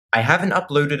I haven't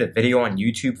uploaded a video on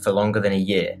YouTube for longer than a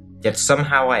year, yet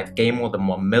somehow I have gained more than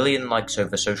 1 million likes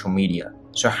over social media.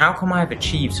 So how come I have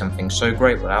achieved something so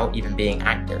great without even being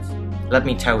active? Let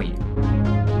me tell you.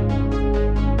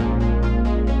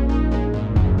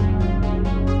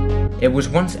 It was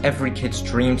once every kid's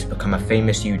dream to become a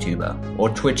famous YouTuber, or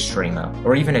Twitch streamer,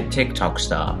 or even a TikTok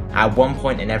star. At one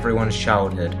point in everyone's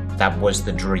childhood, that was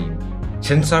the dream.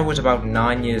 Since I was about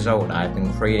 9 years old, I have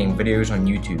been creating videos on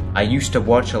YouTube. I used to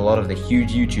watch a lot of the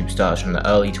huge YouTube stars from the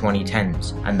early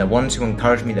 2010s, and the ones who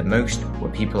encouraged me the most were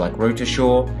people like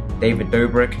Rotashaw, David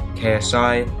Dobrik,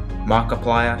 KSI,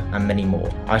 Markiplier, and many more.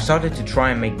 I started to try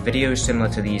and make videos similar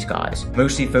to these guys,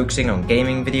 mostly focusing on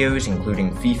gaming videos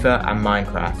including FIFA and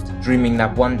Minecraft, dreaming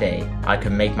that one day I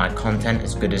could make my content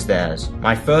as good as theirs.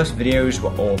 My first videos were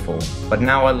awful, but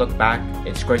now I look back,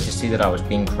 it's great to see that I was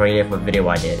being creative with video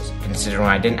ideas, considering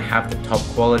I didn't have the top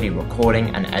quality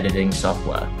recording and editing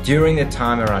software. During the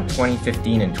time around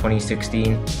 2015 and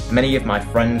 2016, many of my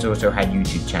friends also had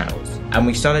YouTube channels, and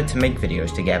we started to make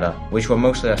videos together, which were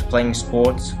mostly us playing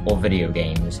sports or video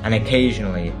games, and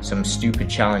occasionally some stupid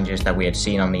challenges that we had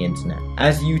seen on the internet.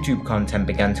 As YouTube content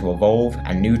began to evolve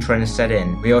and new trends set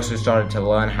in, we also started to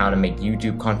learn how to make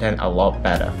YouTube content a lot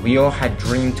better. We all had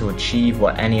dreamed to achieve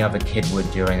what any other kid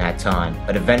would during that time,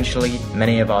 but eventually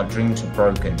many of our dreams were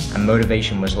broken and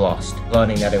motivation was lost,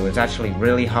 learning that it was actually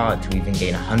really hard to even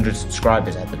gain 100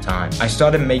 subscribers at the time. I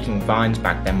started making vines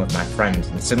back then with my friends,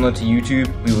 and similar to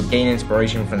YouTube, we would gain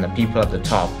inspiration from the people at the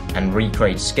top and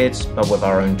recreate skits but with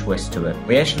our own twist to it.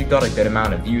 We actually got a good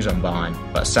amount of views on Vine,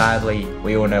 but sadly,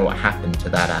 we all know what happened to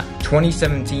that app.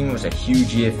 2017 was a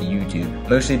huge year for YouTube,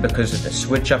 mostly because of the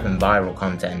switch up in viral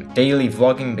content. Daily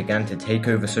vlogging began to take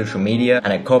over social media,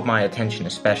 and it caught my attention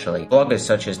especially. Vloggers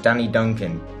such as Danny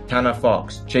Duncan, Tanner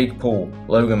Fox, Jake Paul,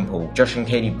 Logan Paul, Josh and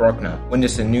Katie Bruckner,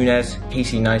 Whindersson Nunes,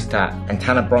 Casey Neistat, and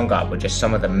Tanner Brongard were just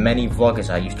some of the many vloggers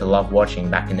I used to love watching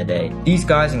back in the day. These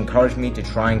guys encouraged me to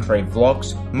try and create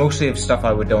vlogs, mostly of stuff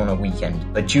I would do on a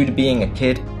weekend, but due to being a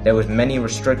kid, there was many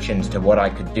restrictions to what I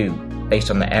could do,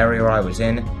 based on the area I was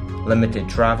in, limited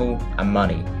travel, and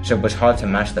money, so it was hard to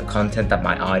match the content that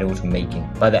my idols were making.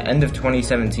 By the end of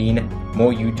 2017,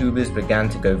 more YouTubers began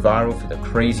to go viral for the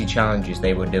crazy challenges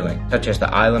they were doing, such as the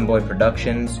Island Boy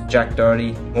Productions, Jack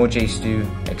Doherty, More J Stu,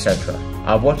 etc.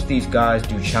 I watched these guys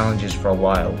do challenges for a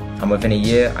while, and within a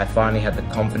year I finally had the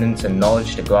confidence and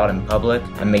knowledge to go out in public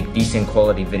and make decent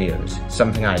quality videos,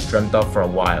 something I had dreamt of for a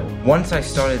while. Once I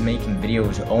started making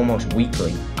videos almost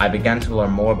weekly, I began to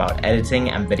learn more about editing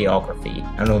and videography,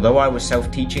 and although I was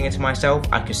self-teaching it to myself,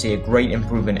 I could see a great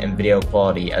improvement in video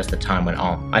quality as the time went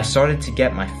on. I started to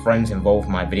get my friends involved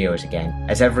in my videos again,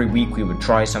 as every week we would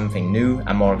try something new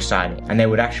and more exciting, and they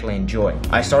would actually enjoy.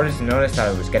 I started to notice that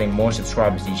I was getting more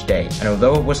subscribers each day, and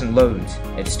although it wasn't loads,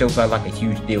 it still felt like a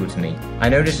huge deal to me. I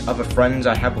noticed other friends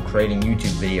I had were creating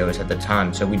YouTube videos at the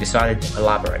time, so we decided to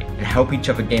collaborate and help each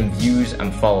other gain views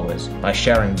and followers by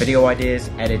sharing video ideas,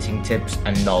 editing tips,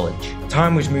 and knowledge.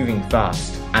 Time was moving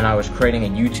fast, and I was creating a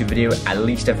YouTube video at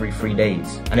least every 3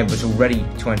 days, and it was already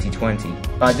 2020.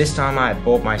 By this time I had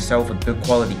bought myself a good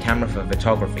quality camera for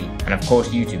photography, and of course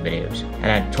YouTube videos, and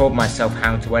I had taught myself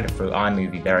how to edit through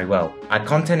iMovie very well. My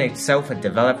content itself had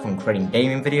developed from creating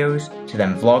gaming videos, to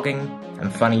then vlogging,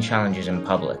 and funny challenges in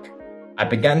public. I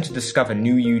began to discover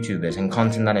new YouTubers and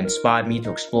content that inspired me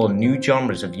to explore new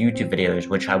genres of YouTube videos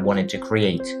which I wanted to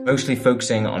create, mostly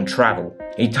focusing on travel.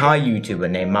 A Thai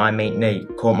YouTuber named My Mate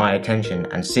Nate caught my attention,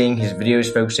 and seeing his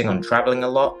videos focusing on traveling a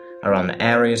lot around the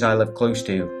areas I live close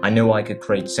to, I knew I could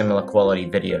create similar quality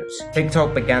videos.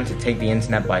 TikTok began to take the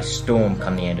internet by storm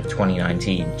come the end of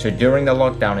 2019, so during the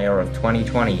lockdown era of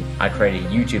 2020, I created a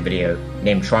YouTube video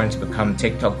named Trying to Become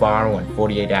TikTok Viral in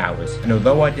 48 Hours. And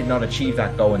although I did not achieve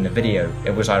that goal in the video,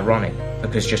 it was ironic,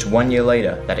 because just 1 year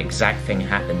later, that exact thing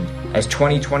happened. As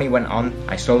 2020 went on,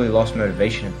 I slowly lost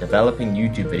motivation of developing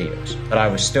YouTube videos, but I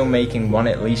was still making one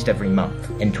at least every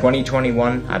month. In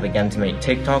 2021, I began to make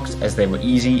TikToks as they were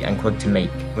easy and quick to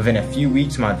make. Within a few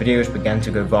weeks, my videos began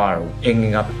to go viral,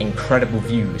 picking up incredible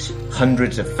views,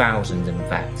 hundreds of thousands in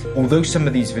fact. Although some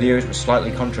of these videos were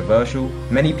slightly controversial,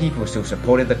 many people still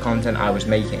supported the content I was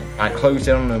making. I closed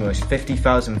in on almost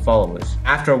 50,000 followers.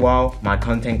 After a while, my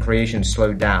content creation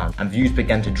slowed down and views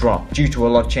began to drop due to a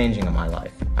lot changing in my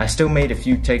life. I still made a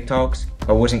few TikToks,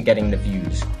 but wasn't getting the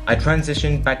views. I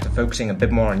transitioned back to focusing a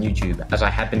bit more on YouTube, as I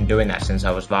had been doing that since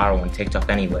I was viral on TikTok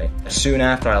anyway. Soon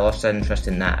after, I lost that interest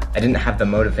in that. I didn't have the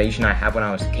motivation I had when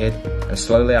I was a kid, and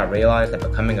slowly I realized that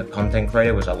becoming a content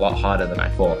creator was a lot harder than I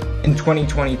thought. In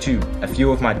 2022, a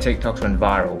few of my TikToks went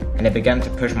viral, and it began to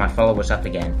push my followers up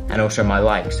again, and also my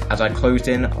likes, as I closed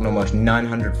in on almost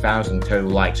 900,000 total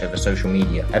likes over social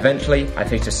media. Eventually, I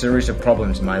faced a series of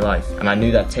problems in my life, and I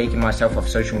knew that taking myself off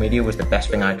social media was the best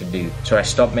thing I could do. So I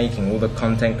stopped making all the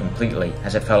content completely,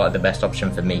 as it felt like the best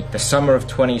option for me. The summer of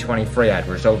 2023 I had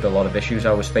resolved a lot of issues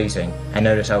I was facing. I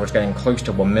noticed I was getting close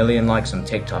to 1 million likes on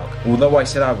TikTok. Although I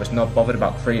said I was not bothered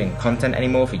about creating content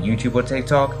anymore for YouTube or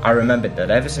TikTok, I remembered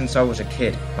that ever since I was a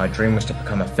kid, my dream was to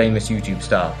become a famous YouTube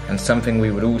star, and something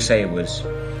we would all say was,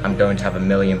 I'm going to have 1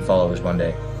 million followers one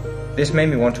day. This made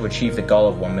me want to achieve the goal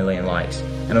of 1 million likes,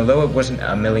 and although it wasn't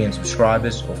 1 million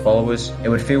subscribers or followers, it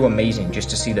would feel amazing just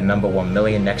to see the number 1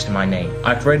 million next to my name.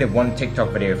 I created one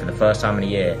TikTok video for the first time in a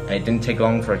year, and it didn't take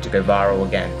long for it to go viral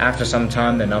again. After some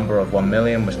time, the number of 1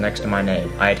 million was next to my name.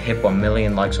 I had hit 1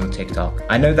 million likes on TikTok.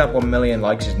 I know that 1 million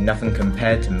likes is nothing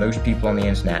compared to most people on the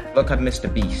internet. Look at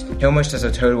Mr. Beast. He almost has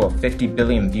a total of 50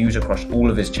 billion views across all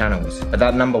of his channels, but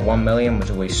that number 1 million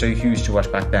was always so huge to us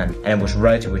back then, and it was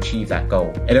rare to achieve that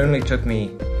goal. It only took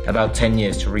me about 10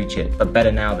 years to reach it, but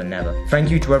better now than never.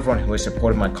 Thank you to everyone who has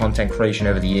supported my content creation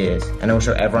over the years, and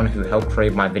also everyone who helped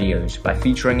create my videos by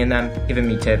featuring in them, giving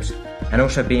me tips, and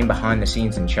also being behind the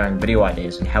scenes and sharing video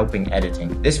ideas and helping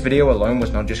editing. This video alone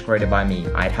was not just created by me.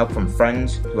 I had help from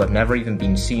friends who have never even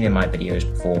been seen in my videos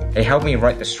before. They helped me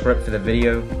write the script for the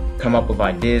video, come up with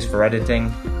ideas for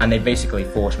editing, and they basically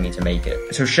forced me to make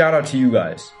it. So shout out to you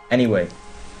guys. Anyway,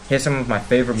 here's some of my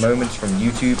favorite moments from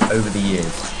YouTube over the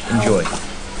years. Enjoy.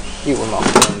 You will not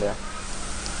go in there.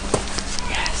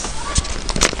 Yes.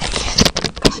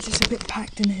 Guys, it's a bit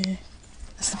packed in here.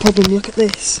 That's the problem, look at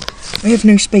this. We have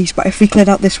no space, but if we cleared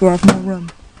out this, we'll have more room.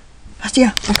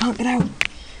 Astia, I can't get out.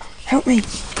 Help me.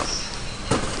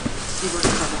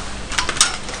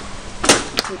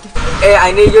 Hey,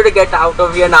 I need you to get out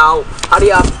of here now.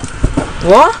 Hurry up.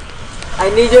 What? I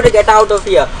need you to get out of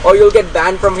here, or you'll get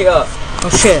banned from here. Oh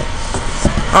shit.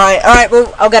 Alright,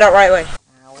 well, I'll get out right away.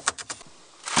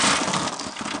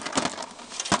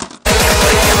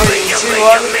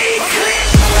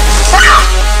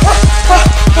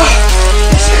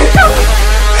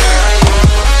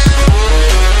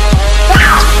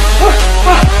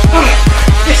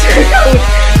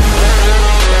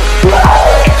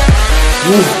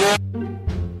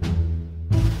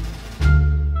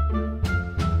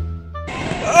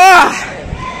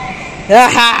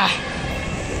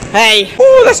 Hey,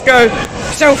 oh, let's go.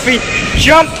 Selfie,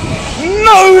 jump,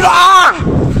 no! Ah!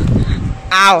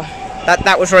 Ow,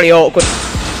 that was really awkward.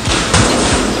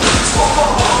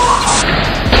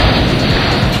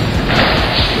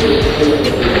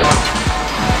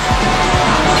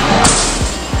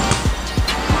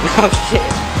 Oh shit.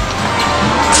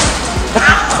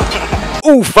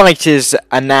 All fighters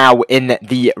are now in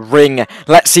the ring.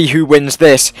 Let's see who wins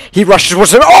this. He rushes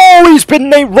towards him. Oh, he's been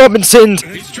Nate Robinson.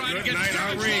 He's trying to get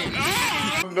our ring.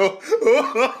 No.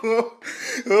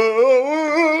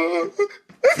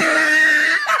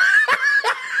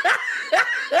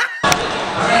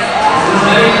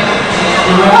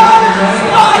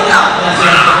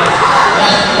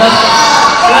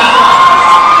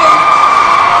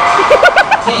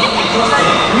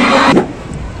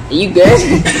 Are you good?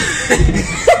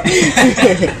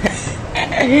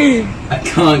 I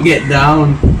can't get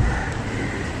down.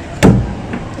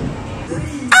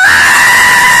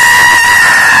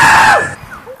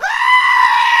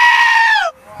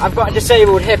 I've got a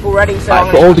disabled hip already, so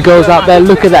right, for all the girls out there,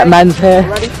 look at that man's hair.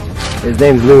 His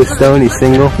name's Lewis Stone, he's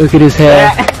single. Look at his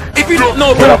hair. If you don't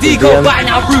know Bro D, go buy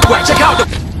now, Root, check out the...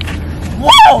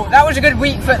 Whoa! That was a good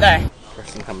weak foot there.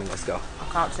 Person coming, let's go. I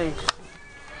can't see.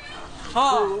 Come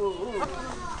on.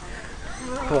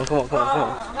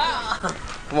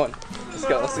 Come on, let's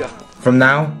go. From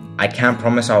now, I can't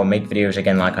promise I will make videos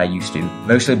again like I used to,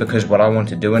 mostly because what I want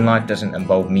to do in life doesn't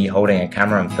involve me holding a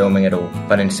camera and filming it all,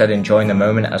 but instead enjoying the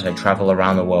moment as I travel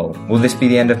around the world. Will this be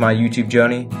the end of my YouTube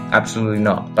journey? Absolutely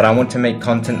not, but I want to make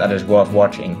content that is worth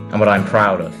watching and what I'm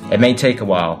proud of. It may take a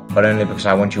while, but only because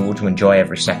I want you all to enjoy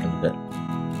every second of it.